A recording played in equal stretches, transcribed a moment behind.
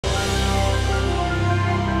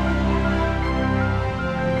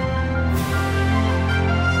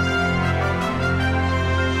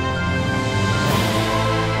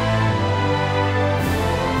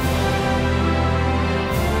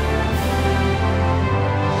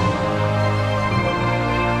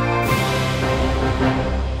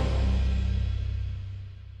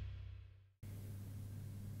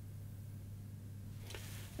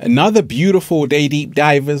Another beautiful day, deep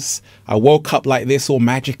divers. I woke up like this, all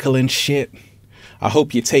magical and shit. I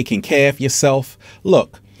hope you're taking care of yourself.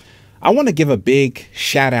 Look, I want to give a big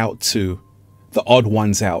shout out to The Odd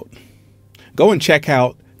Ones Out. Go and check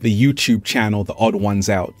out the YouTube channel, The Odd Ones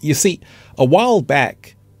Out. You see, a while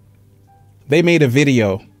back, they made a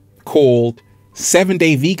video called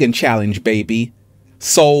 7-Day Vegan Challenge, baby,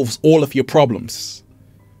 solves all of your problems,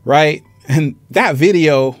 right? And that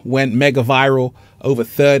video went mega viral, over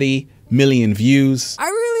 30 million views. I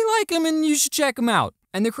really like him and you should check him out.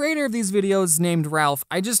 And the creator of these videos is named Ralph.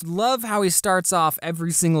 I just love how he starts off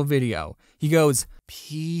every single video. He goes,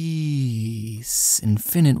 "Peace,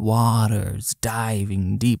 infinite waters,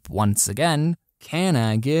 diving deep once again. Can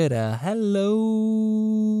I get a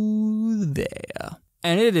hello there?"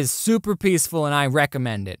 And it is super peaceful and I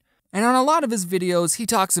recommend it. And on a lot of his videos, he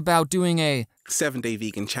talks about doing a 7-Day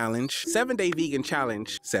Vegan Challenge, 7-Day Vegan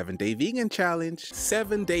Challenge, 7-Day Vegan Challenge,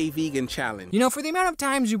 7-Day Vegan Challenge. You know, for the amount of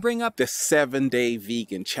times you bring up the 7-Day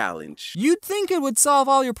Vegan Challenge, you'd think it would solve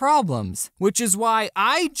all your problems, which is why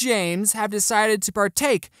I, James, have decided to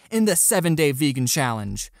partake in the 7-Day Vegan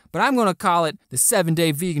Challenge. But I'm gonna call it the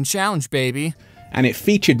 7-Day Vegan Challenge, baby. And it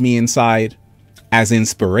featured me inside as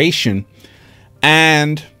inspiration.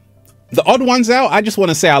 And The Odd Ones Out, I just want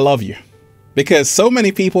to say I love you. Because so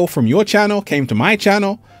many people from your channel came to my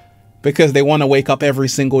channel because they want to wake up every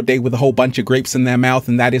single day with a whole bunch of grapes in their mouth,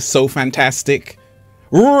 and that is so fantastic.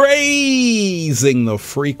 Raising the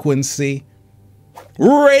frequency,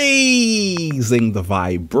 raising the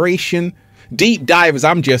vibration. Deep divers,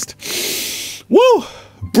 I'm just, woo,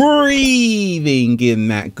 breathing in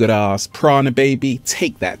that good ass prana, baby.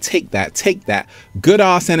 Take that, take that, take that good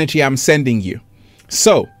ass energy I'm sending you.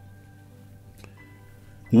 So,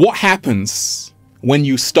 what happens when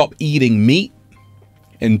you stop eating meat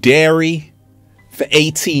and dairy for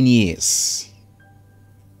 18 years?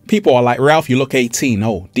 People are like, "Ralph, you look 18.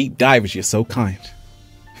 Oh, deep divers, you're so kind."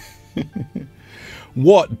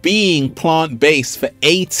 What being plant-based for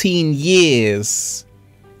 18 years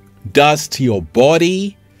does to your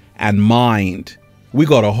body and mind. We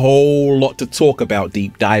got a whole lot to talk about,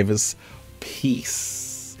 deep divers. Peace.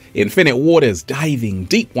 Infinite waters, diving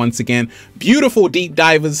deep once again. Beautiful deep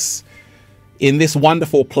divers in this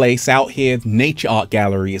wonderful place out here. Nature Art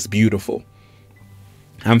Gallery is beautiful.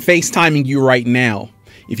 I'm FaceTiming you right now.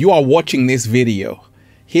 If you are watching this video,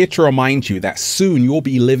 here to remind you that soon you'll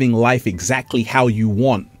be living life exactly how you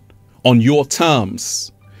want, on your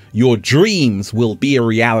terms. Your dreams will be a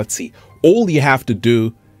reality. All you have to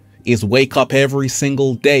do is wake up every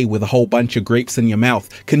single day with a whole bunch of grapes in your mouth.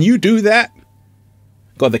 Can you do that?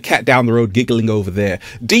 Got the cat down the road giggling over there.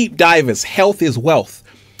 Deep divers, health is wealth.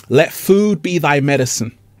 Let food be thy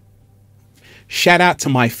medicine. Shout out to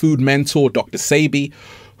my food mentor, Dr. Sabi,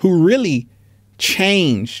 who really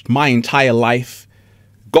changed my entire life.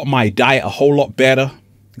 Got my diet a whole lot better.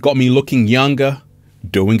 Got me looking younger.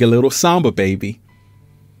 Doing a little samba, baby.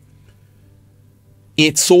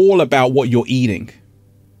 It's all about what you're eating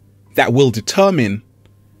that will determine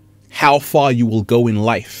how far you will go in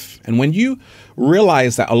life. And when you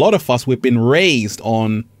realize that a lot of us, we've been raised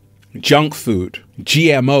on junk food,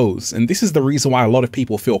 GMOs, and this is the reason why a lot of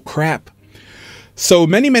people feel crap. So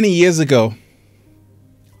many years ago,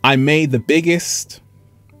 I made the biggest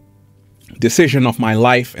decision of my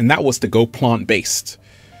life, and that was to go plant-based.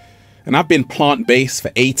 And I've been plant-based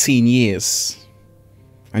for 18 years.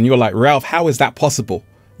 And you're like, "Ralph, how is that possible?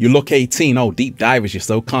 You look 18. Oh, deep divers, you're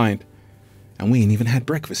so kind. And we ain't even had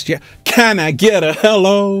breakfast yet. Can I get a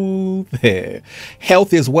hello there?"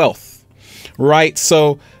 Health is wealth, right?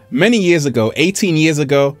 So many years ago, 18 years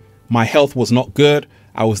ago, my health was not good.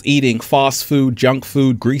 I was eating fast food, junk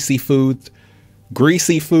food, greasy food,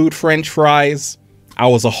 French fries. I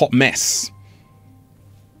was a hot mess.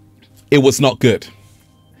 It was not good.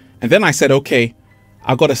 And then I said, okay,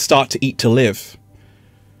 I got to start to eat to live.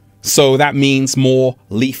 So that means more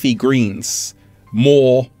leafy greens,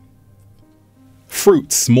 more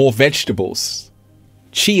fruits, more vegetables,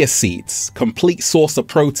 chia seeds, complete source of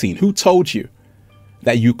protein. Who told you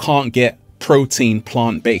that you can't get protein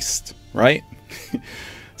plant-based, right?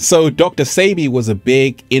 So Dr. Sabi was a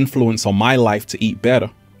big influence on my life to eat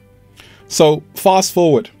better. So fast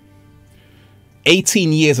forward,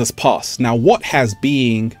 18 years has passed. Now, what has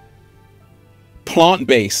being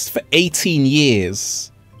plant-based for 18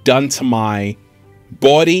 years done to my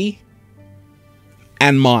body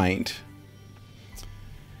and mind?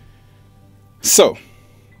 So,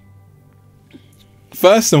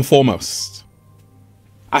 first and foremost,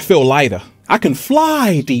 I feel lighter. I can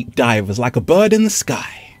fly, deep divers, like a bird in the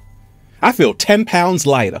sky. I feel 10 pounds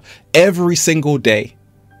lighter every single day.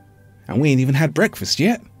 And we ain't even had breakfast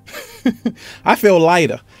yet. I feel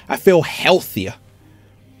lighter. I feel healthier.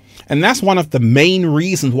 And that's one of the main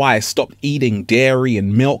reasons why I stopped eating dairy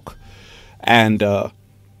and milk and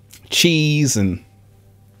cheese and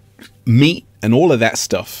meat and all of that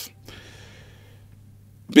stuff.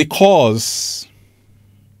 Because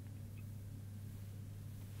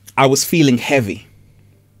I was feeling heavy.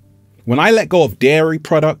 When I let go of dairy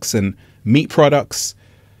products and meat products,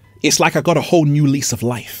 it's like I got a whole new lease of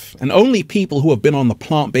life. And only people who have been on the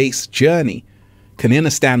plant-based journey can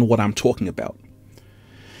understand what I'm talking about.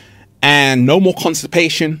 And no more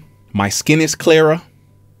constipation. My skin is clearer.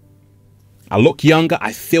 I look younger.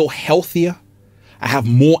 I feel healthier. I have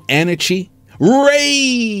more energy,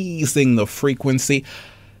 raising the frequency.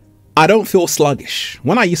 I don't feel sluggish.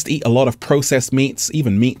 When I used to eat a lot of processed meats,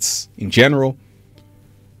 even meats in general,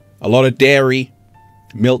 a lot of dairy,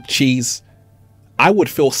 milk, cheese, I would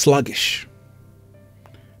feel sluggish.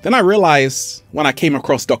 Then I realized when I came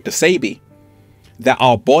across Dr. Sebi that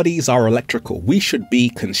our bodies are electrical. We should be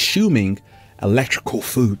consuming electrical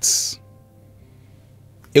foods.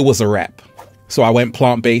 It was a wrap. So I went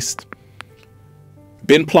plant-based.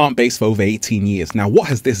 Been plant-based for over 18 years. Now, what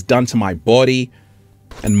has this done to my body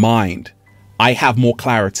and mind? I have more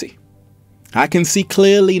clarity. I can see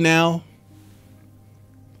clearly now.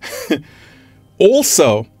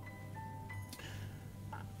 Also,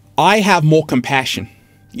 I have more compassion.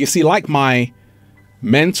 You see, like my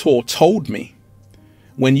mentor told me,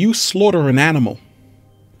 when you slaughter an animal,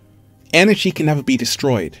 energy can never be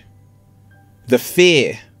destroyed. The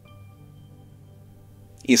fear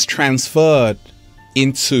is transferred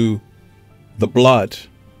into the blood,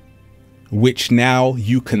 which now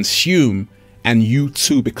you consume, and you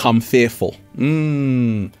too become fearful.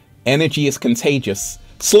 Energy is contagious.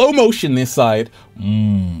 Slow motion this side.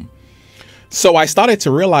 So I started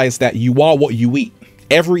to realize that you are what you eat.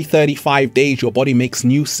 Every 35 days, your body makes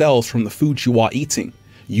new cells from the foods you are eating.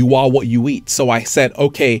 You are what you eat. So I said,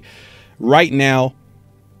 okay, right now,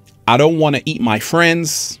 I don't want to eat my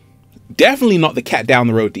friends. Definitely not the cat down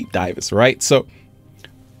the road deep divers, right? So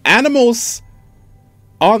animals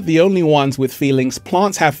aren't the only ones with feelings.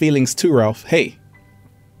 Plants have feelings too, Ralph. Hey,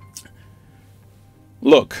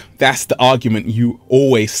 look, that's the argument you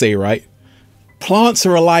always say, right? Plants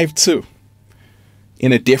are alive too,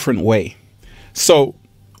 in a different way. So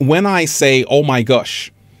when I say, oh my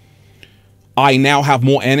gosh, I now have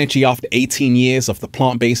more energy after 18 years of the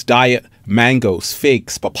plant-based diet, mangoes,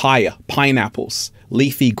 figs, papaya, pineapples,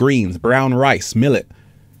 leafy greens, brown rice, millet,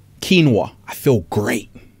 quinoa, I feel great.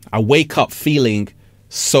 I wake up feeling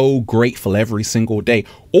so grateful every single day.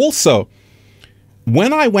 Also,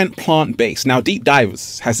 when I went plant-based, now deep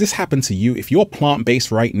divers, has this happened to you? If you're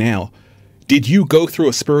plant-based right now, did you go through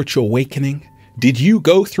a spiritual awakening? Did you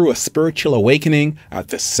go through a spiritual awakening at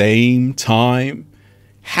the same time?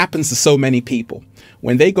 Happens to so many people.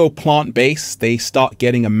 When they go plant-based, they start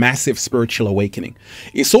getting a massive spiritual awakening.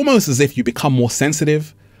 It's almost as if you become more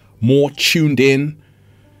sensitive, more tuned in.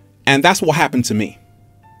 And that's what happened to me.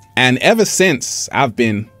 And ever since, I've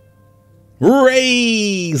been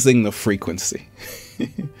raising the frequency.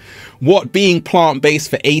 What being plant-based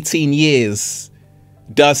for 18 years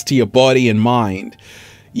does to your body and mind.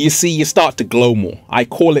 You see, you start to glow more. I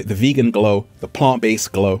call it the vegan glow, the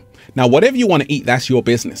plant-based glow. Now, whatever you want to eat, that's your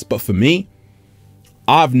business. But for me,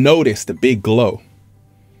 I've noticed a big glow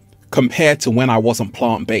compared to when I wasn't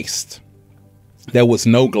plant-based. There was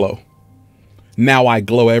no glow. Now I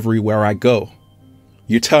glow everywhere I go.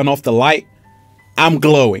 You turn off the light, I'm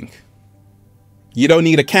glowing. You don't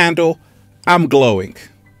need a candle, I'm glowing.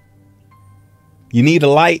 You need a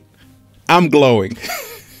light, I'm glowing.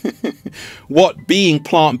 What being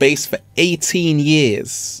plant-based for 18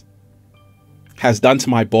 years has done to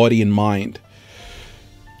my body and mind.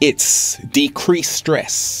 It's decreased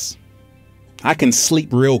stress. I can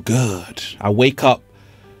sleep real good. I wake up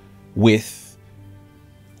with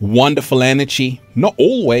wonderful energy. Not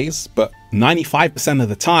always, but 95% of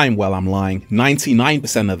the time. Well, I'm lying.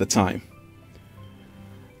 99% of the time.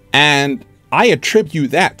 And I attribute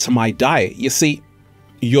that to my diet. You see,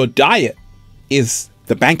 your diet is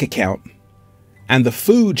the bank account. And the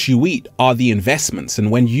foods you eat are the investments.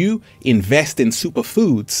 And when you invest in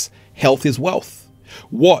superfoods, health is wealth.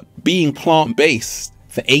 What being plant-based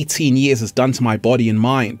for 18 years has done to my body and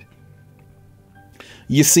mind.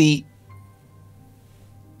 You see,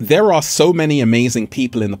 there are so many amazing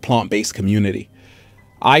people in the plant-based community.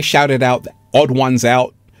 I shouted out the odd ones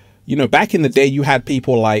out. You know, back in the day, you had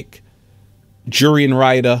people like Jurian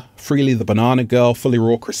Ryder, Freely the Banana Girl, Fully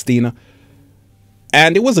Raw Christina.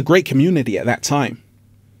 And it was a great community at that time.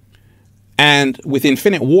 And with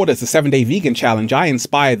Infinite Waters, the 7-Day Vegan Challenge, I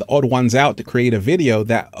inspired the Odd Ones Out to create a video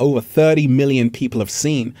that over 30 million people have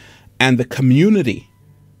seen. And the community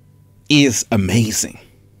is amazing.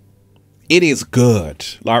 It is good.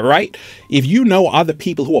 Like, right? If you know other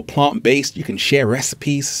people who are plant-based, you can share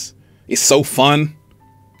recipes. It's so fun.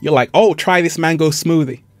 You're like, oh, try this mango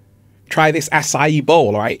smoothie. Try this acai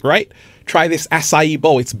bowl, right? Try this acai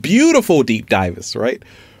bowl. It's beautiful, deep divers, right?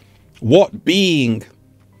 What being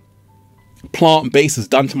plant-based has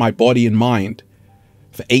done to my body and mind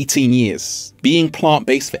for 18 years. Being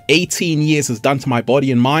plant-based for 18 years has done to my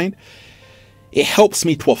body and mind. It helps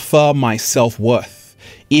me to affirm my self-worth.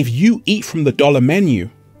 If you eat from the dollar menu,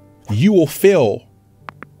 you will feel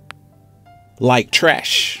like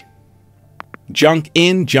trash. Junk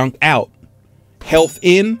in, junk out. Health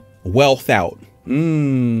in, wealth out.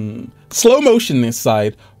 Slow motion this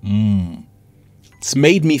side. It's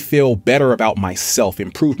made me feel better about myself,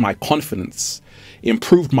 improved my confidence,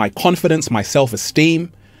 my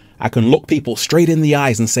self-esteem. I can look people straight in the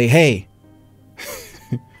eyes and say, hey,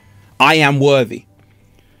 I am worthy.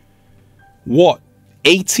 What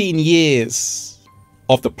 18 years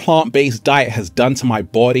of the plant-based diet has done to my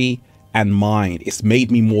body and mind, it's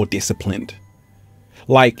made me more disciplined.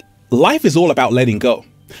 Like, life is all about letting go.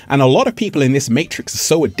 And a lot of people in this matrix are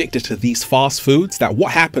so addicted to these fast foods that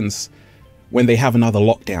what happens when they have another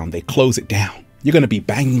lockdown? They close it down. You're going to be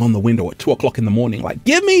banging on the window at 2 o'clock in the morning like,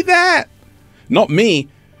 give me that. Not me.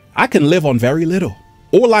 I can live on very little.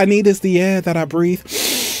 All I need is the air that I breathe.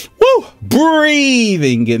 Woo!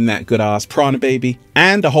 Breathing in that good ass prana, baby.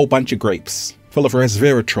 And a whole bunch of grapes full of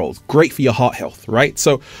resveratrols. Great for your heart health, right?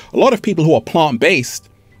 So a lot of people who are plant-based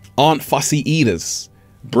aren't fussy eaters.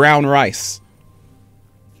 Brown rice,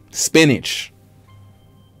 spinach,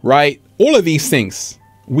 right? All of these things.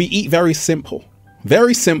 We eat very simple,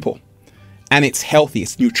 and it's healthy,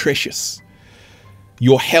 it's nutritious.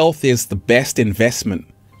 Your health is the best investment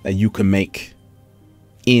that you can make.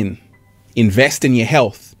 Invest in your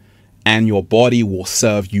health and your body will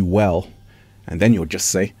serve you well. And then you'll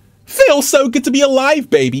just say, feels so good to be alive,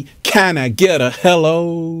 baby. Can I get a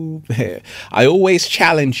hello there? I always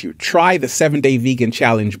challenge you. Try the 7-Day Vegan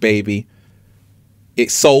Challenge, baby. It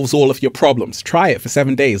solves all of your problems. Try it for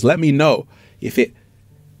 7 days. Let me know if it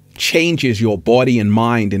changes your body and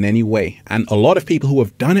mind in any way. And a lot of people who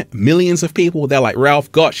have done it, millions of people, they're like,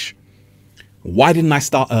 Ralph, gosh, why didn't I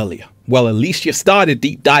start earlier? Well, at least you started,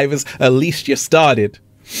 deep divers. At least you started.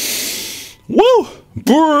 Woo!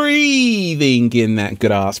 Breathing in that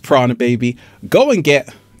good ass prana, baby. Go and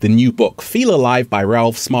get the new book, Feel Alive by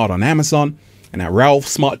Ralph Smart on Amazon and at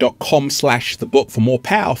ralphsmart.com/thebook for more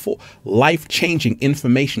powerful, life-changing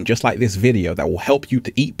information just like this video that will help you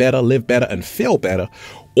to eat better, live better, and feel better.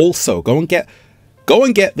 Also, go and get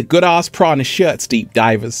the good ass prana shirts, deep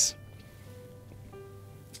divers.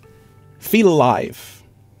 Feel alive.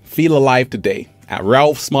 Feel alive today at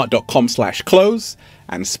ralphsmart.com/clothes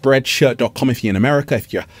and spreadshirt.com if you're in America.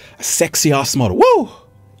 If you're a sexy ass model, woo!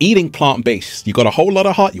 Eating plant-based, you got a whole lot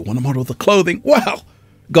of heart, you want to model the clothing, well,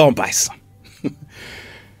 go and buy some.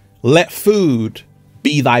 Let food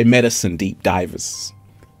be thy medicine, deep divers.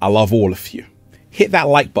 I love all of you. Hit that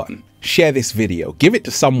like button, share this video, give it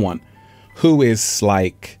to someone who is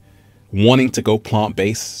like wanting to go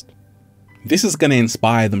plant-based. This is going to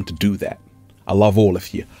inspire them to do that. I love all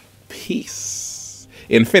of you. Peace.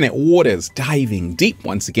 Infinite Waters, diving deep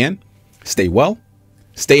once again. Stay well,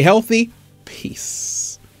 stay healthy,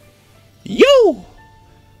 peace. Yo!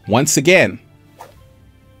 Once again,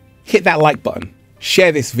 hit that like button,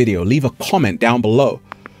 share this video, leave a comment down below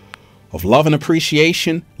of love and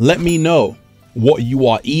appreciation. Let me know what you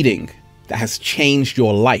are eating that has changed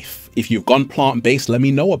your life. If you've gone plant-based, let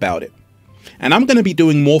me know about it. And I'm going to be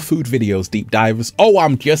doing more food videos, deep divers. Oh,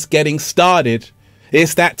 I'm just getting started.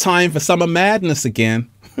 It's that time for summer madness again.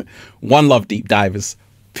 One love, deep divers.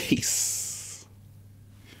 Peace.